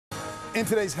In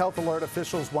today's Health Alert,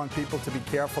 officials want people to be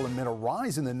careful amid a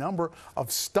rise in the number of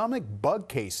stomach bug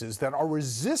cases that are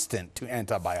resistant to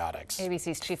antibiotics.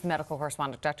 ABC's chief medical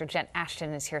correspondent, Dr. Jen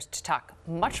Ashton, is here to talk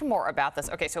much more about this.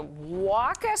 Okay, so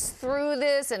walk us through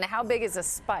this, and how big is a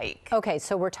spike? Okay,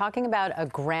 so we're talking about a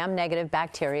gram-negative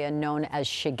bacteria known as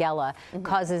Shigella,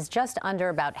 causes just under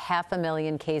about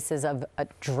 500,000 cases of a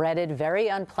dreaded, very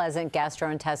unpleasant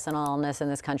gastrointestinal illness in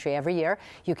this country every year.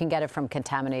 You can get it from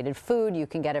contaminated food, you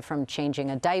can get it from changing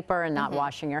a diaper and not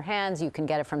washing your hands. You can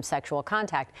get it from sexual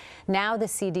contact. Now the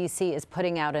CDC is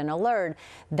putting out an alert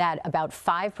that about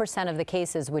 5% of the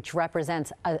cases, which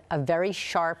represents a very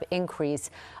sharp increase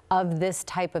of this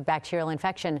type of bacterial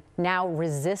infection, now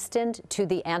resistant to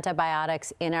the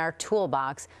antibiotics in our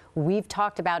toolbox. We've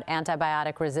talked about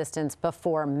antibiotic resistance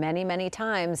before many, many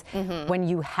times. When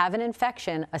you have an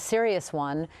infection, a serious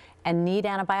one, and need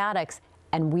antibiotics,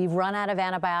 and we've run out of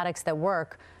antibiotics that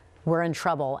work, we're in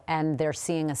trouble, and they're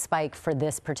seeing a spike for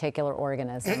this particular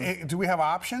organism. Do we have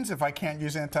options if I can't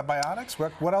use antibiotics?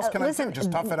 What else can I do?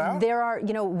 Just tough it out? There are,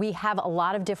 we have a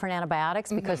lot of different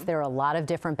antibiotics because there are a lot of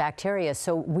different bacteria.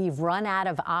 So we've run out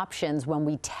of options when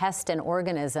we test an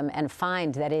organism and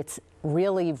find that it's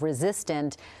really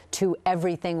resistant to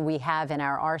everything we have in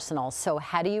our arsenal. So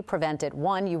how do you prevent it?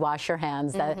 One, you wash your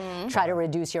hands, try to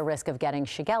reduce your risk of getting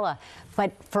Shigella.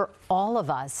 But for all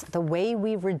of us, the way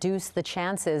we reduce the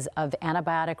chances of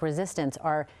antibiotic resistance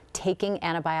are taking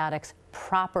antibiotics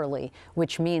properly,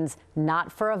 which means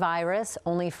not for a virus,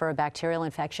 only for a bacterial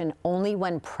infection, only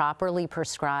when properly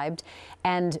prescribed,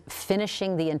 and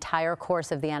finishing the entire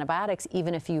course of the antibiotics,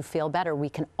 even if you feel better. We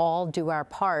can all do our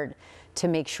part to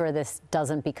make sure this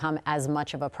doesn't become as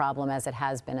much of a problem as it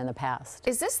has been in the past.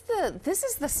 Is this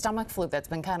the stomach flu that's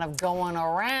been kind of going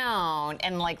around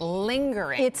and like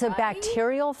lingering? It's a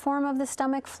bacterial form of the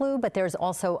stomach flu, but there's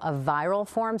also a viral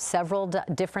form, several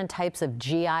different types of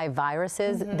GI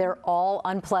viruses. They're all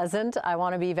unpleasant, I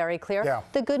want to be very clear. Yeah.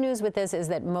 The good news with this is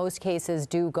that most cases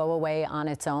do go away on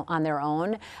their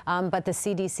own, but the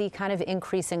CDC kind of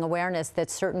increasing awareness that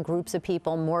certain groups of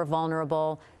people more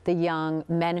vulnerable, the young,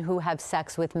 men who have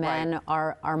sex with men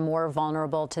are more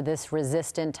vulnerable to this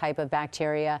resistant type of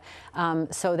bacteria.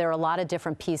 So there are a lot of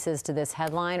different pieces to this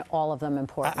headline, all of them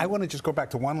important. I want to just go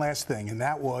back to one last thing, and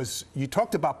that was, you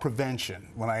talked about prevention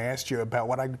when I asked you about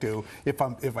what I do if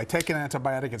I take an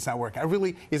antibiotic, it's not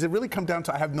working. Is it really come down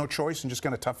to I have no choice and just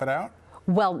going to tough it out?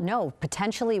 Well, no.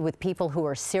 Potentially with people who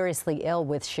are seriously ill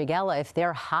with Shigella, if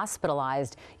they're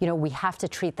hospitalized, we have to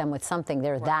treat them with something.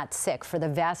 They're that sick. For the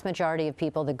vast majority of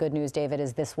people, the good news, David,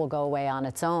 is this will go away on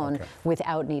its own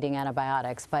without needing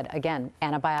antibiotics. But again,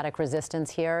 antibiotic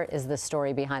resistance here is the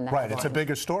story behind that. Right, it's a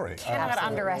bigger story. Cannot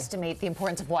underestimate the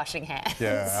importance of washing hands.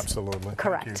 Yeah, absolutely.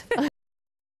 Correct.